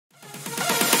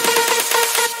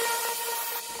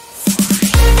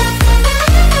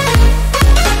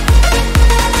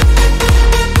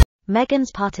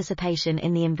Meghan's participation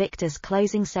in the Invictus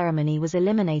Closing Ceremony was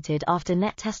eliminated after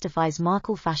Hadnet Tesfai's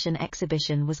Markle fashion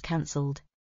exhibition was cancelled.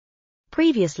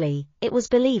 Previously, it was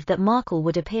believed that Markle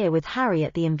would appear with Harry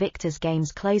at the Invictus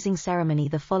Games closing ceremony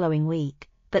the following week,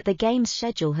 but the Games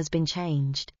schedule has been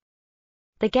changed.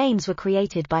 The Games were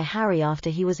created by Harry after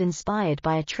he was inspired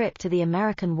by a trip to the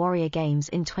American Warrior Games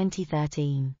in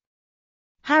 2013.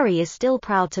 Harry is still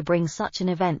proud to bring such an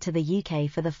event to the UK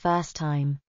for the first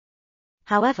time.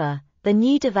 However, the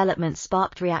new development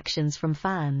sparked reactions from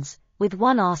fans, with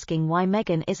one asking why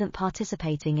Meghan isn't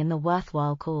participating in the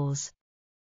worthwhile cause.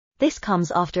 This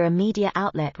comes after a media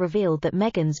outlet revealed that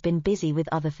Meghan's been busy with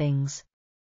other things.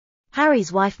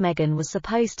 Harry's wife Meghan was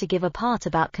supposed to give a part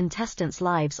about contestants'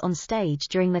 lives on stage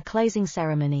during the closing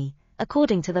ceremony,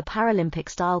 according to the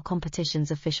Paralympic-style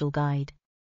competition's official guide.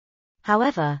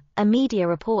 However, a media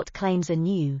report claims a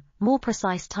new, more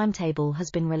precise timetable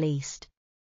has been released.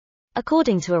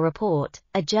 According to a report,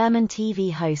 a German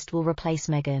TV host will replace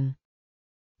Meghan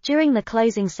during the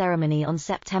closing ceremony on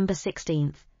September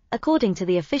 16. According to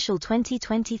the official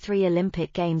 2023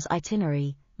 Olympic Games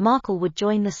itinerary, Markle would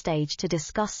join the stage to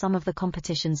discuss some of the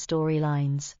competition's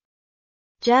storylines.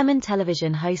 German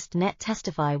television host Hadnet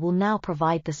Tesfai will now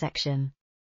provide the section.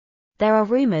 There are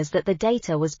rumors that the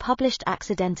data was published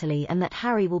accidentally and that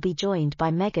Harry will be joined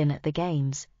by Meghan at the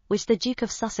Games, which the Duke of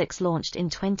Sussex launched in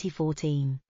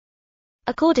 2014.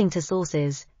 According to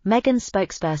sources, Meghan's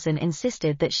spokesperson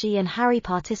insisted that she and Harry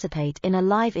participate in a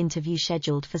live interview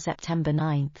scheduled for September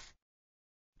 9.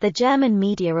 The German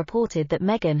media reported that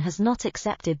Meghan has not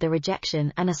accepted the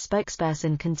rejection and a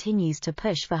spokesperson continues to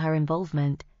push for her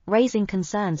involvement, raising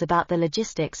concerns about the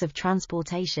logistics of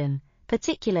transportation,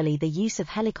 particularly the use of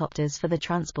helicopters for the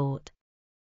transport.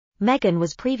 Meghan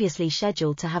was previously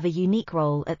scheduled to have a unique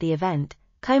role at the event,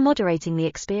 co-moderating the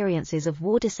experiences of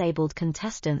war-disabled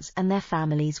contestants and their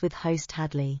families with host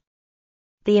Hadley.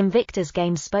 The Invictus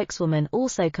Games spokeswoman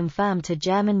also confirmed to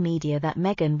German media that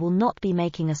Meghan will not be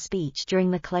making a speech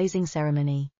during the closing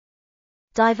ceremony.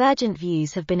 Divergent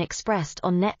views have been expressed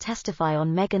on Hadnet Tesfai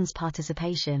on Meghan's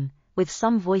participation, with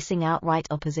some voicing outright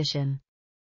opposition.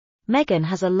 Meghan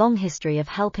has a long history of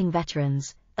helping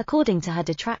veterans, according to her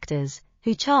detractors,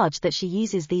 who charge that she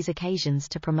uses these occasions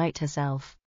to promote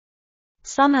herself.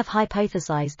 Some have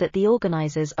hypothesized that the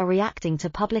organizers are reacting to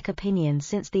public opinion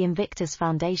since the Invictus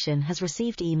Foundation has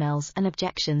received emails and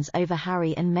objections over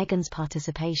Harry and Meghan's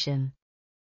participation.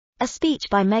 A speech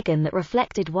by Meghan that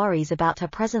reflected worries about her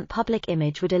present public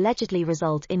image would allegedly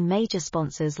result in major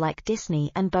sponsors like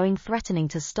Disney and Boeing threatening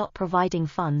to stop providing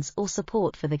funds or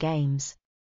support for the Games.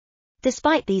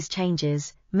 Despite these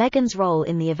changes, Meghan's role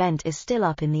in the event is still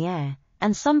up in the air,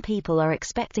 and some people are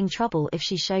expecting trouble if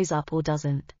she shows up or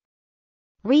doesn't.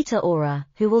 Rita Ora,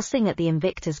 who will sing at the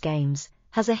Invictus Games,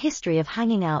 has a history of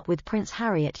hanging out with Prince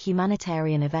Harry at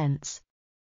humanitarian events.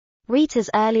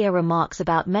 Rita's earlier remarks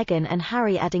about Meghan and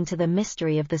Harry adding to the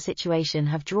mystery of the situation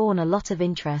have drawn a lot of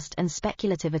interest and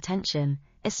speculative attention,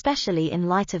 especially in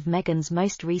light of Meghan's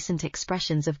most recent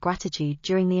expressions of gratitude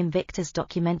during the Invictus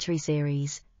documentary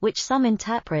series, which some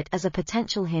interpret as a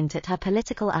potential hint at her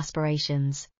political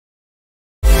aspirations.